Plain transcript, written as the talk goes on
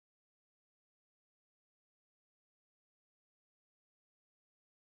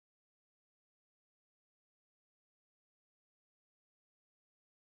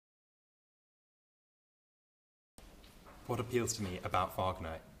What appeals to me about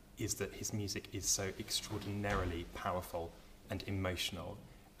Wagner is that his music is so extraordinarily powerful and emotional,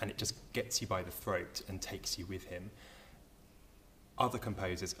 and it just gets you by the throat and takes you with him. Other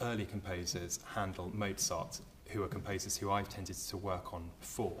composers, early composers, Handel, Mozart, who are composers who I've tended to work on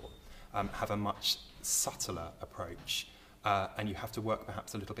before, have a much subtler approach, and you have to work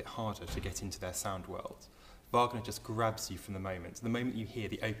perhaps a little bit harder to get into their sound world. Wagner just grabs you from the moment. The moment you hear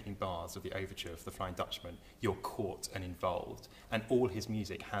the opening bars of the overture of the Flying Dutchman, you're caught and involved, and all his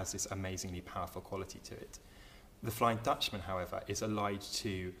music has this amazingly powerful quality to it. The Flying Dutchman, however, is allied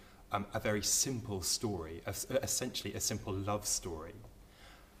to a very simple story, essentially a simple love story,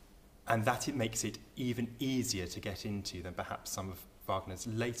 and that it makes it even easier to get into than perhaps some of Wagner's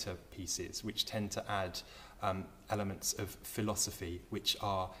later pieces, which tend to add elements of philosophy which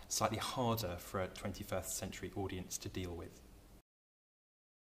are slightly harder for a 21st century audience to deal with.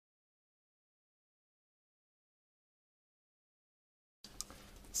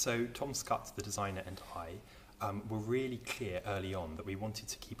 So Tom Scott, the designer, and I were really clear early on that we wanted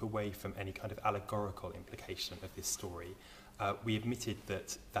to keep away from any kind of allegorical implication of this story. We admitted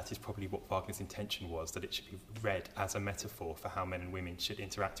that that is probably what Wagner's intention was, that it should be read as a metaphor for how men and women should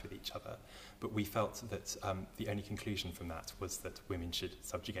interact with each other. But we felt that the only conclusion from that was that women should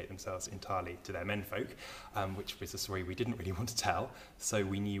subjugate themselves entirely to their menfolk, which was a story we didn't really want to tell, so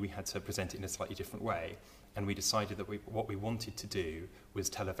we knew we had to present it in a slightly different way. And we decided that what we wanted to do was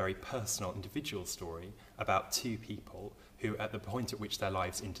tell a very personal, individual story about two people who, at the point at which their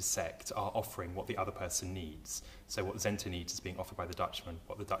lives intersect, are offering what the other person needs. So what Senta needs is being offered by the Dutchman,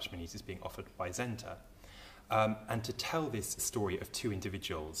 what the Dutchman needs is being offered by Senta. And to tell this story of two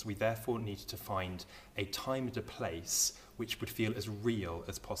individuals, we therefore needed to find a time and a place which would feel as real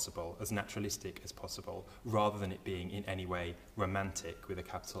as possible, as naturalistic as possible, rather than it being in any way romantic with a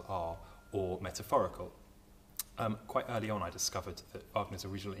capital R or metaphorical. Quite early on, I discovered that Wagner's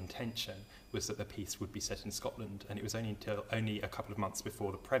original intention was that the piece would be set in Scotland, and it was only a couple of months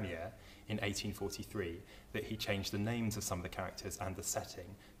before the premiere in 1843 that he changed the names of some of the characters and the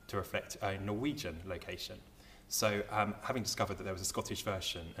setting to reflect a Norwegian location. So having discovered that there was a Scottish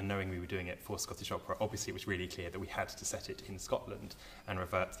version and knowing we were doing it for Scottish opera, obviously it was really clear that we had to set it in Scotland and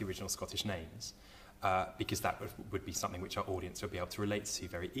revert to the original Scottish names, because that would be something which our audience would be able to relate to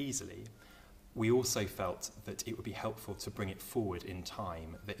very easily. We also felt that it would be helpful to bring it forward in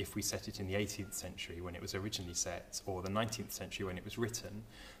time, that if we set it in the 18th century when it was originally set, or the 19th century when it was written,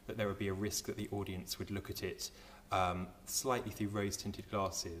 that there would be a risk that the audience would look at it slightly through rose-tinted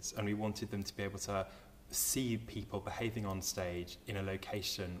glasses, and we wanted them to be able to see people behaving on stage in a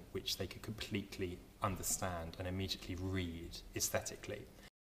location which they could completely understand and immediately read aesthetically.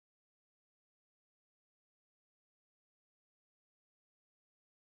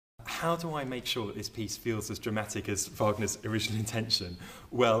 How do I make sure that this piece feels as dramatic as Wagner's original intention?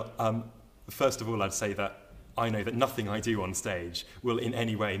 Well, first of all, I'd say that I know that nothing I do on stage will in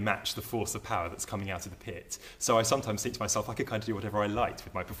any way match the force of power that's coming out of the pit. So I sometimes think to myself, I could kind of do whatever I liked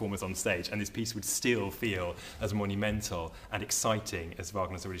with my performers on stage, and this piece would still feel as monumental and exciting as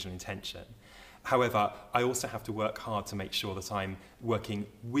Wagner's original intention. However, I also have to work hard to make sure that I'm working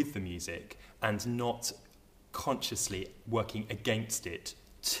with the music and not consciously working against it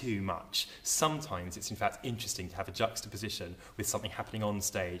too much. Sometimes it's in fact interesting to have a juxtaposition with something happening on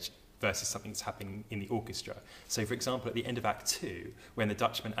stage versus something that's happening in the orchestra. So for example, at the end of Act 2, when the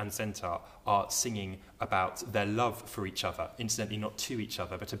Dutchman and Senta are singing about their love for each other, incidentally not to each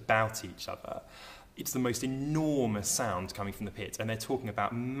other, but about each other, it's the most enormous sound coming from the pit, and they're talking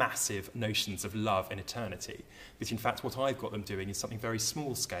about massive notions of love and eternity. But in fact, what I've got them doing is something very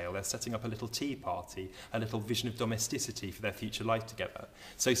small scale. They're setting up a little tea party, a little vision of domesticity for their future life together.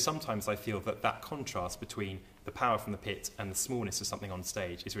 So sometimes I feel that that contrast between the power from the pit and the smallness of something on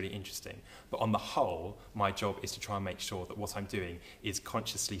stage is really interesting. But on the whole, my job is to try and make sure that what I'm doing is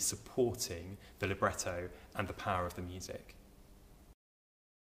consciously supporting the libretto and the power of the music.